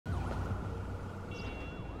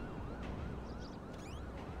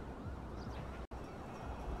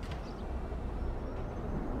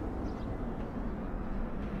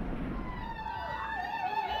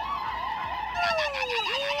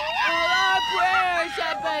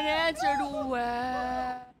an answer to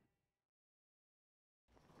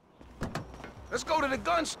Let's go to the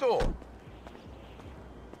gun store.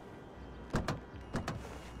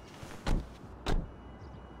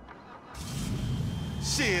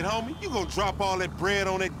 Shit, homie, you gonna drop all that bread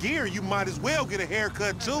on that gear, you might as well get a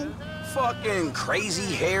haircut, too. Fucking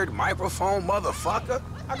crazy-haired microphone motherfucker.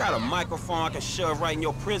 I got a microphone I can shove right in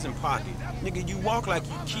your prison pocket. Nigga, you walk like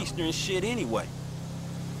you keister and shit anyway.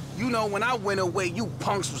 You know, when I went away, you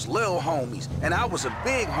punks was little homies, and I was a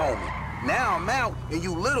big homie. Now I'm out, and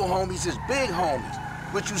you little homies is big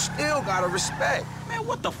homies. But you still gotta respect. Man,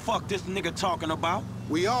 what the fuck this nigga talking about?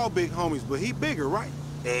 We all big homies, but he bigger, right?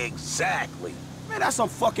 Exactly. Man, that's some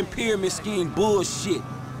fucking pyramid scheme bullshit.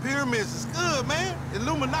 Pyramids is good, man.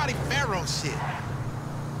 Illuminati pharaoh shit. My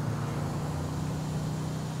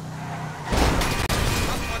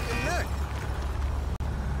fucking neck.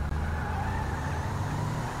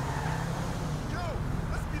 Yo,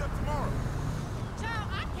 let's meet up tomorrow. Child,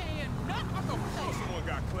 I can't nothing. I thought for sure someone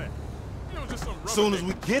got clapped. You know, just some rubber. As soon as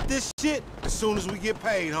we get this shit, as soon as we get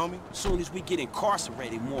paid, homie. As soon as we get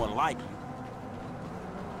incarcerated, more likely.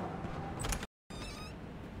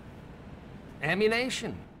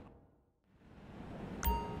 Ammunition.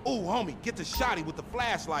 Ooh, homie, get the shotty with the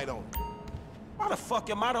flashlight on. Why the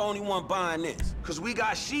fuck am I the only one buying this? Cause we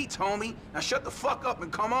got sheets, homie. Now shut the fuck up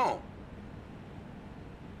and come on.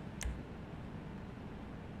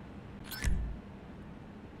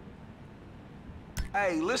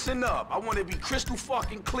 Hey, listen up. I want to be crystal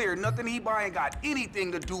fucking clear. Nothing he buying got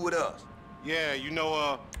anything to do with us. Yeah, you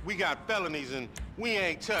know, we got felonies and we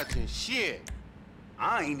ain't touching shit.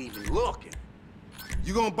 I ain't even looking.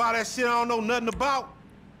 You gonna buy that shit I don't know nothing about?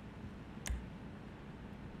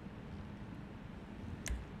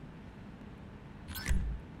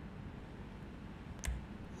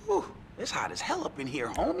 Whew, it's hot as hell up in here,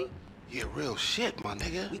 homie. Yeah, real shit, my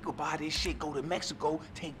nigga. We could buy this shit, go to Mexico,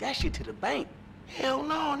 take that shit to the bank. Hell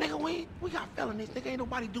no, nigga, we got felonies, nigga. Ain't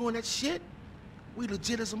nobody doing that shit. We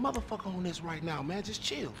legit as a motherfucker on this right now, man. Just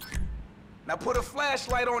chill. Now put a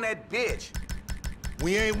flashlight on that bitch.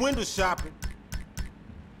 We ain't window shopping.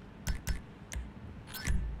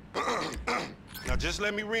 Now just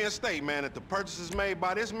let me reinstate, man, that the purchases made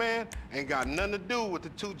by this man ain't got nothing to do with the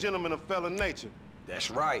two gentlemen of felon nature.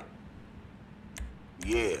 That's right.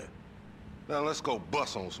 Yeah. Now let's go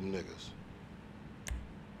bust on some niggas.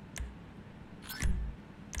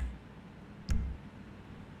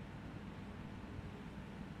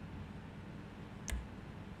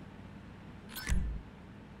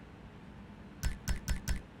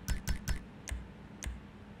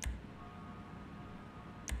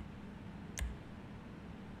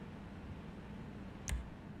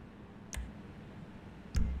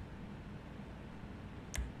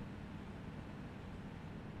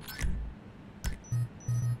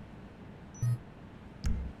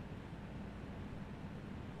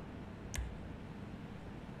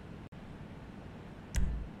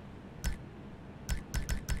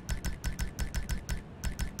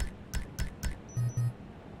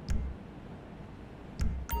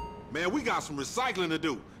 Man, we got some recycling to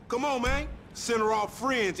do. Come on, man. Send her off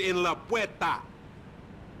friends in La Puerta.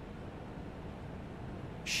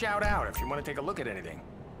 Shout out if you want to take a look at anything.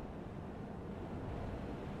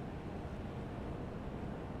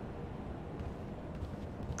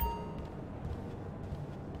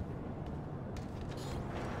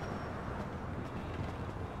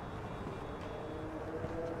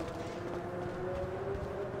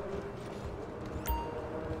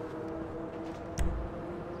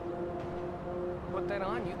 Put that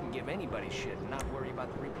on, you can give anybody shit and not worry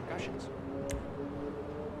about the repercussions.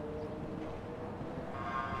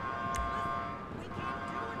 We can't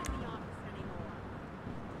do it in the office anymore.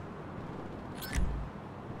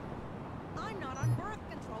 I'm not on birth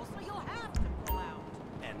control, so you'll have to pull out.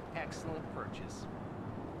 An excellent purchase.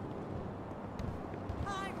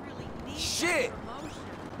 I really need Shit! that promotion.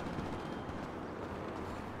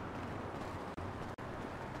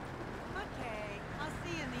 Okay, I'll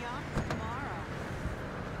see you in the office tomorrow.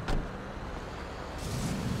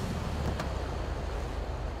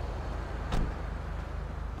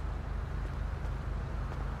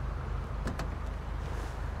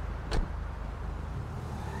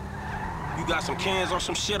 You got some cans or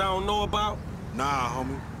some shit I don't know about? Nah,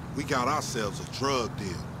 homie. We got ourselves a drug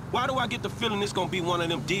deal. Why do I get the feeling this gonna be one of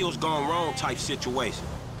them deals gone wrong type situation?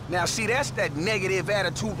 Now see, that's that negative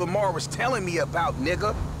attitude Lamar was telling me about,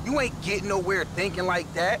 nigga. You ain't getting nowhere thinking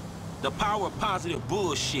like that. The power of positive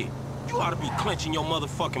bullshit. You ought to be clenching your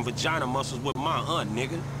motherfucking vagina muscles with my aunt,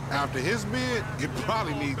 nigga. After his bid, it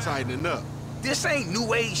probably need tightening up. This ain't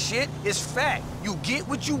new age shit, it's fact. You get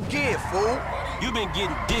what you give, fool. You been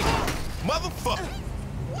getting dick, Motherfucker!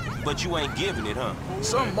 but you ain't giving it, huh?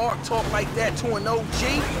 Some Mark talk like that to an OG?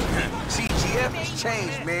 CGF has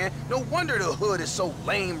changed, man. No wonder the hood is so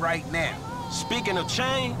lame right now. Speaking of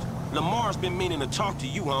change, Lamar's been meaning to talk to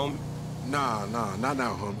you, homie. Nah, not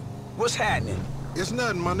now, homie. What's happening? It's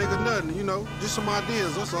nothing, my nigga, nothing, you know. Just some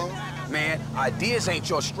ideas, that's all. Man, ideas ain't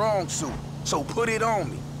your strong suit, so put it on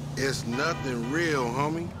me. It's nothing real,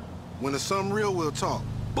 homie. When it's something real, we'll talk.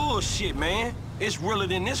 Bullshit, man. It's realer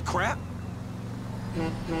than this crap.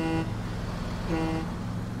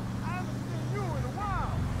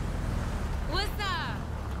 What's up?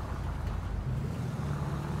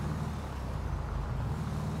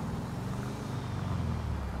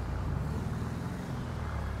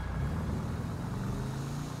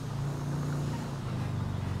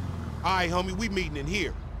 All right, homie, we meeting in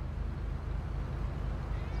here.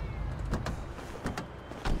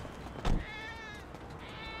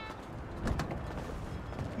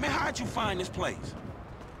 Man, how'd you find this place?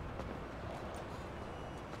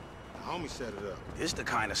 The homie set it up. This the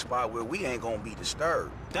kind of spot where we ain't gonna be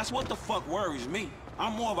disturbed. That's what the fuck worries me.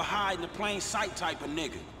 I'm more of a hide in the plain sight type of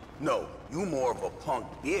nigga. No, you more of a punk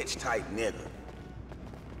bitch type nigga.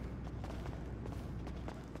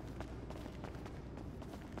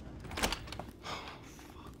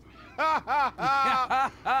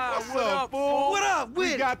 What's up, fool? What up with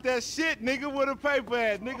We it? got that shit, nigga, with a paper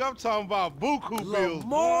at. Nigga, I'm talking about buku bills,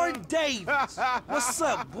 Lamar boy. Davis. What's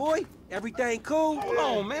up, boy? Everything cool? Hold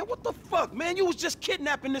on, man. What the fuck, man? You was just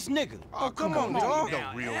kidnapping this nigga. Oh, come on, dog. You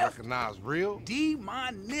know real recognize real. D,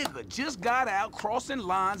 my nigga, just got out crossing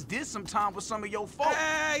lines, did some time with some of your folks.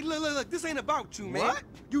 Hey, look. This ain't about you, man. What?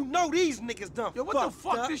 You know these niggas done Yo, what the fucked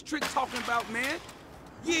fuck up. this trick talking about, man?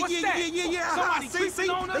 Yeah. Somebody See,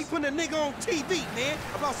 creeping on they us? putting a nigga on TV, man,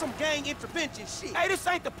 about some gang intervention shit. Hey, this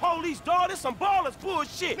ain't the police, dog. This some ballers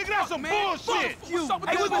bullshit. Nigga, that's some man. bullshit. Fuck you. What's up with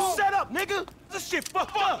Hey, that we been bull? set up, nigga. This shit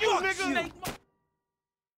fucked up. you, nigga.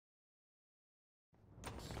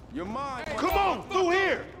 Your mind. Come on, through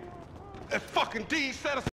here. That fucking D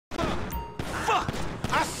set us. Fuck!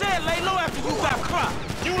 I said lay low after you got cropped.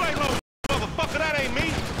 You ain't no motherfucker, that ain't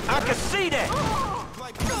me. I can see that.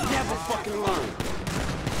 Never fucking learn.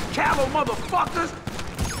 Callow motherfuckers!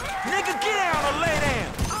 Nigga, get down or lay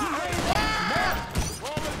down.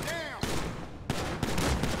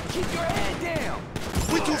 Keep your head down!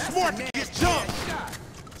 We too smart to get jumped.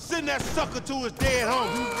 Send that sucker to his dead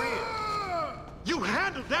home. You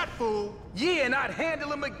handled that fool. Yeah, and I'd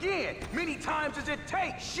handle him again. Many times as it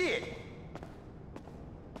takes, shit.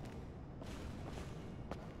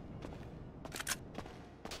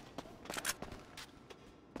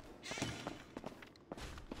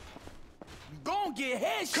 You gon' get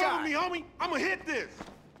headshot. Cover me, homie. I'ma hit this.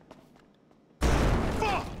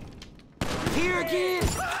 Fuck! Here again?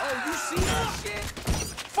 Oh, you see that shit?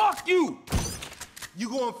 Fuck you! You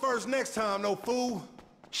going first next time, no fool.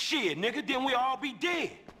 Shit, nigga, then we all be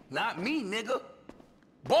dead. Not me, nigga.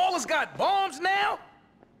 Ballers got bombs now?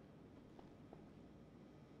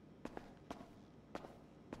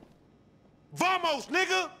 Vamos,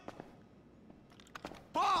 nigga!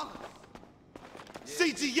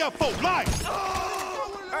 CGF for life!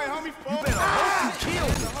 Hey, homie. You better hope you kill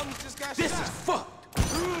me. This is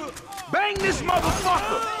fucked. Bang this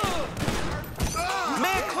motherfucker!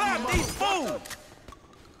 Man, clap these fools.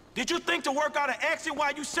 Did you think to work out an exit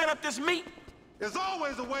while you set up this meet? There's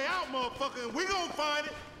always a way out, motherfucker, and we gonna find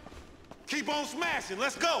it. Keep on smashing,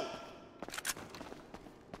 let's go.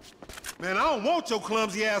 Man, I don't want your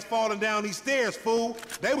clumsy ass falling down these stairs, fool.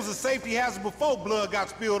 They was a safety hazard before blood got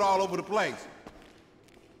spilled all over the place.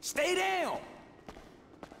 Stay down!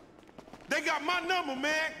 They got my number,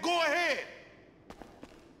 man. Go ahead.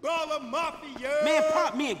 Baller Mafia. Man,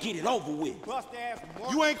 pop me and get it over with. Bust ass.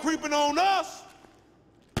 You ain't creeping on us?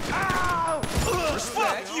 Ow!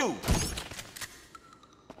 Fuck you!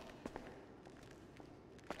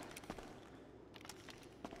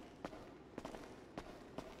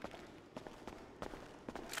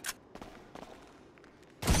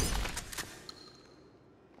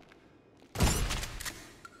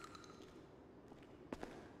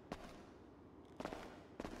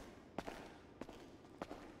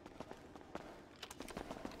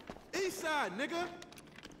 East side, nigga.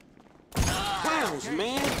 Clowns,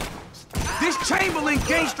 man. This Chamberlain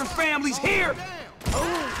gangster family's here!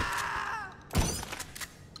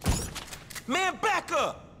 Man, back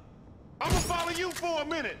up! I'ma follow you for a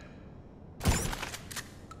minute.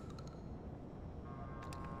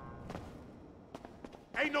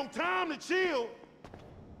 Ain't no time to chill.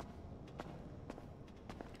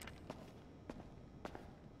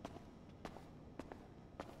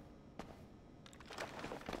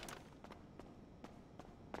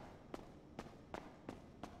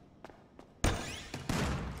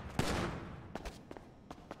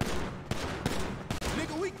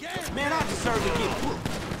 deserve to get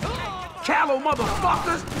whooped. Callow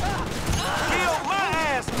motherfuckers! Kill my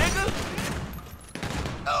ass, nigga!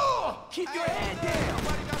 Keep your head down.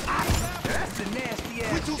 That's a nasty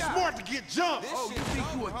ass We too shot. smart to get jumped. Oh, you think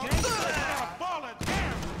you a gangster? Baller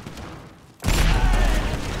down.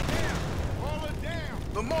 Roll it down.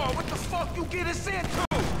 Lamar, what the fuck you get us into?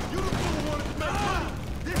 You the fool who wanted to make money.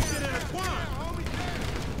 This shit ain't a crime.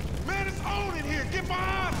 Man, it's on in here. Get my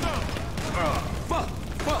eyes up. Fuck!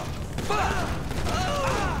 Fire!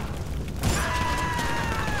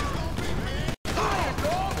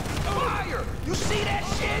 You see that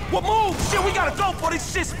shit? Well, move! Shit, we gotta go before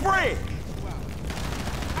this shit spread!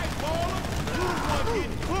 Hey, baller. You the one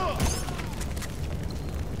getting cooked.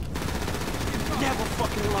 Never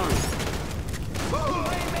fucking learn.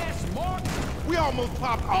 Lame-ass Mark! We almost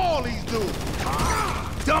popped all these dudes.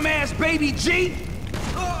 Dumbass baby G!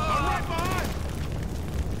 I'm right behind you.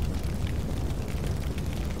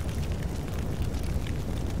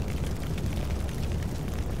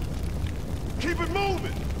 Keep it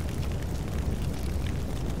moving.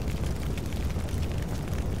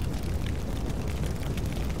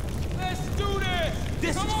 Let's do this.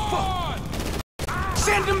 This Come is on.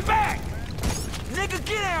 Send him back! Nigga,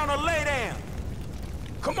 get down or lay down!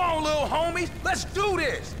 Come on, little homies, let's do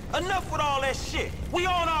this! Enough with all that shit. We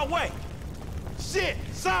on our way. Shit,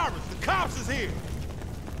 Cyrus, the cops is here.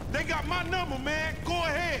 They got my number, man. Go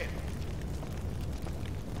ahead.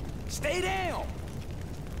 Stay down!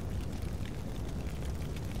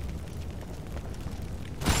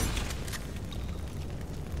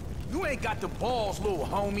 You ain't got the balls, little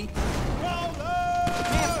homie.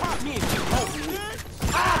 Man, pop me if you over with.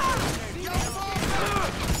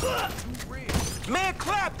 Man,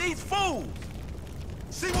 clap these fools!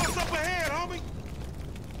 See what's up ahead, homie.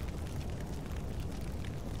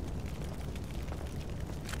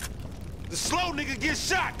 The slow nigga gets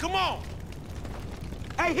shot. Come on.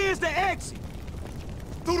 Hey, here's the exit.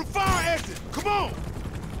 Through the fire exit. Come on.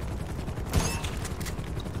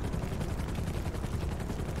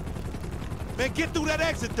 Man, get through that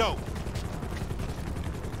exit, though.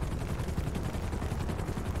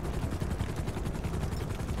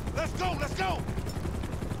 Let's go, let's go.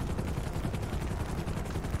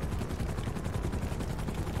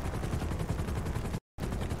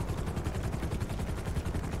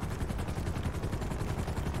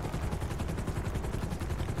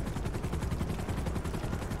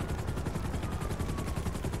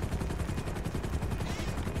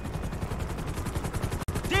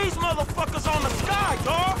 These motherfuckers on the sky,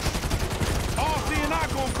 dawg! RC and I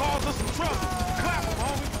gonna cause us some trouble. Clap 'em,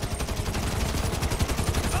 homie.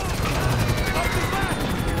 Up the back.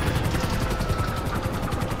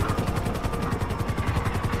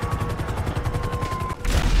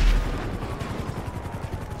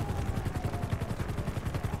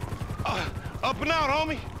 Up and out,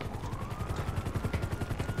 homie.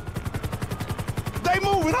 They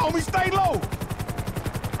moving, homie. Stay low.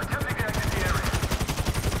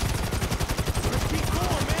 Let's keep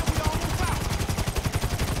going, man. We almost out.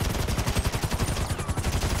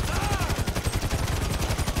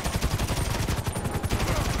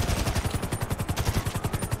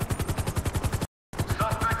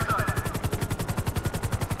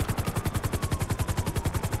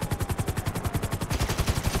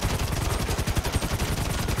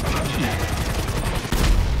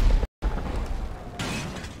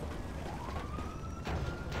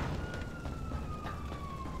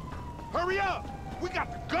 Hurry up! We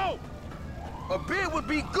got to go! A beer would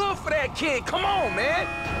be good for that kid, come on, man!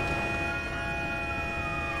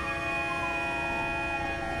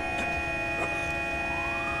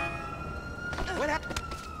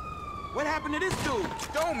 What happened to this dude?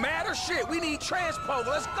 Don't matter, shit, we need transport,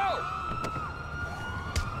 let's go!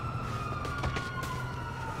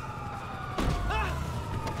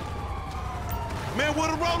 Man,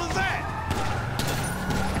 where the rollers at?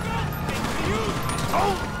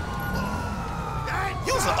 Oh!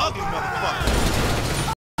 You's an ugly motherfucker.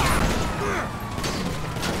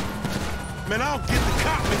 Man, I don't get the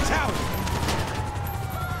cop mentality.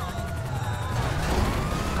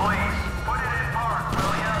 Please, put it in park,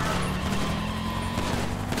 will ya?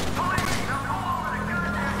 Police, now go over and get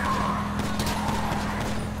the damn car.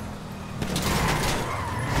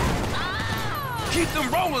 Keep them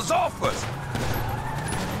rollers off us!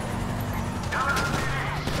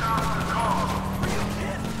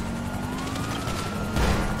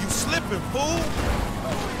 You slipping, fool.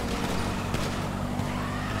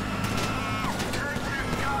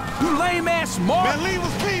 You lame-ass Mark! Man, leave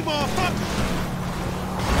us be, motherfucker.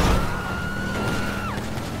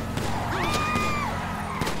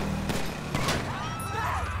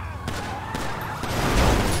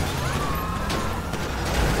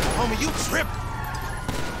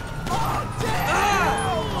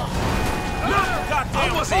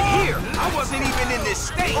 wasn't even in this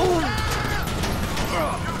state.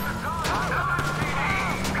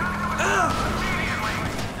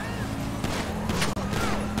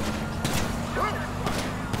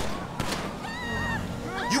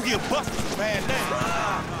 You get busted for bad names.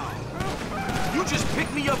 You just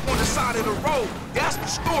picked me up on the side of the road. That's the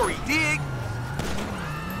story, dig?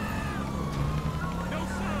 No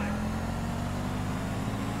sign.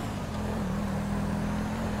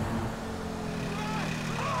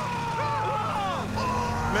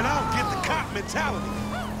 Man, I don't get the cop mentality.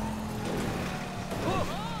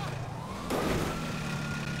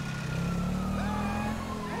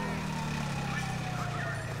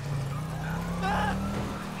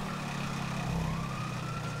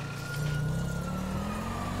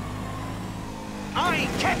 I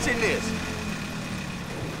ain't catching this.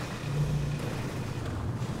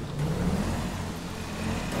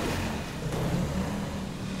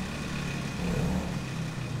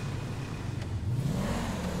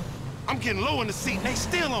 I'm getting low in the seat and they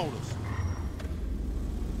still on us.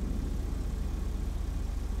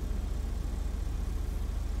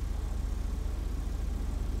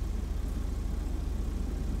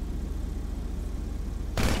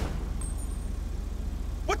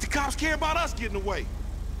 What the cops care about us getting away?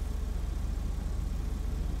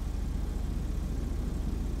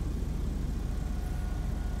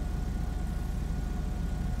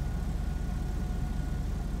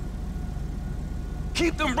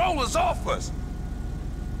 Keep them rollers off us.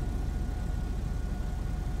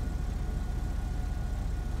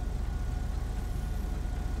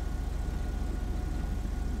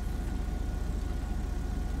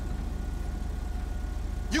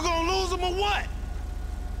 You gonna lose them or what?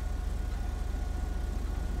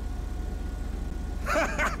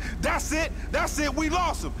 That's it, we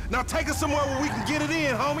lost him. Now take us somewhere where we can get it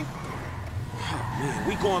in, homie. Oh, man,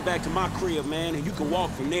 we going back to my crib, man, and you can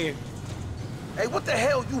walk from there. Hey, what the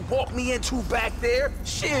hell you walked me into back there?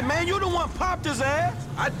 Shit, man, you the one popped his ass.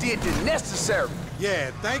 I did the necessary.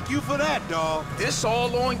 Yeah, thank you for that, dawg. This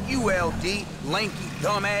all on you, LD, lanky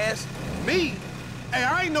dumbass. Me? Hey,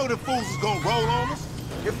 I ain't know the fools was gonna roll on us.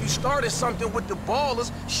 If you started something with the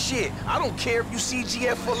ballers, shit, I don't care if you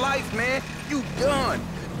CGF for life, man. You done.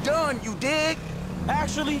 Done, you dig?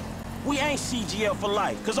 Actually, we ain't CGL for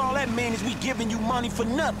life, because all that means is we giving you money for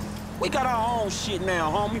nothing. We got our own shit now,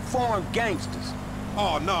 homie. Foreign gangsters.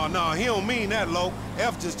 Oh, no, he don't mean that, Lo.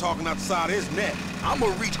 F just talking outside his neck. I'ma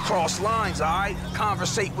reach cross lines, all right?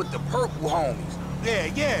 Conversate with the purple homies.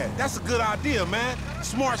 Yeah, that's a good idea, man.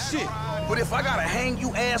 Smart shit. But if I gotta hang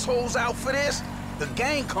you assholes out for this, the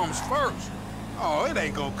gang comes first. Oh, it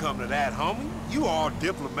ain't gonna come to that, homie. You all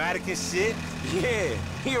diplomatic and shit. Yeah,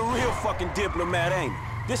 he a real fucking diplomat, ain't he?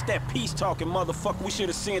 This that peace-talking motherfucker we should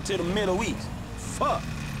have sent to the Middle East. Fuck.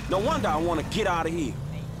 No wonder I want to get out of here.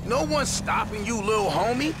 No one's stopping you, little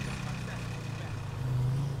homie.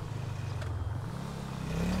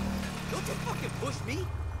 Don't you fucking push me.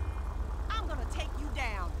 I'm gonna take you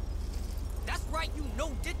down. That's right, you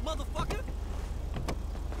no-dick motherfucker.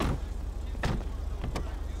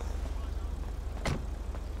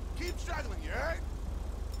 Keep struggling, you heard?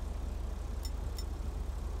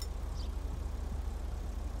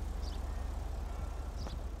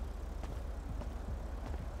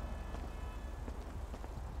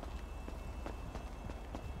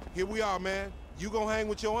 Here we are, man. You gonna hang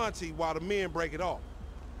with your auntie while the men break it off.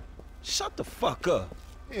 Shut the fuck up.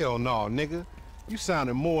 Hell no, nigga. You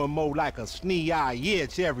sounding more and more like a snee-eye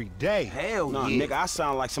itch every day. Hell Nah, yeah. nigga, I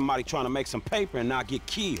sound like somebody trying to make some paper and not get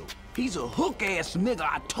killed. He's a hook-ass nigga,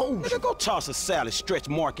 I told you. Nigga, go toss a salad, stretch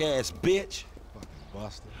mark ass bitch. Fucking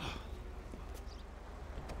Buster.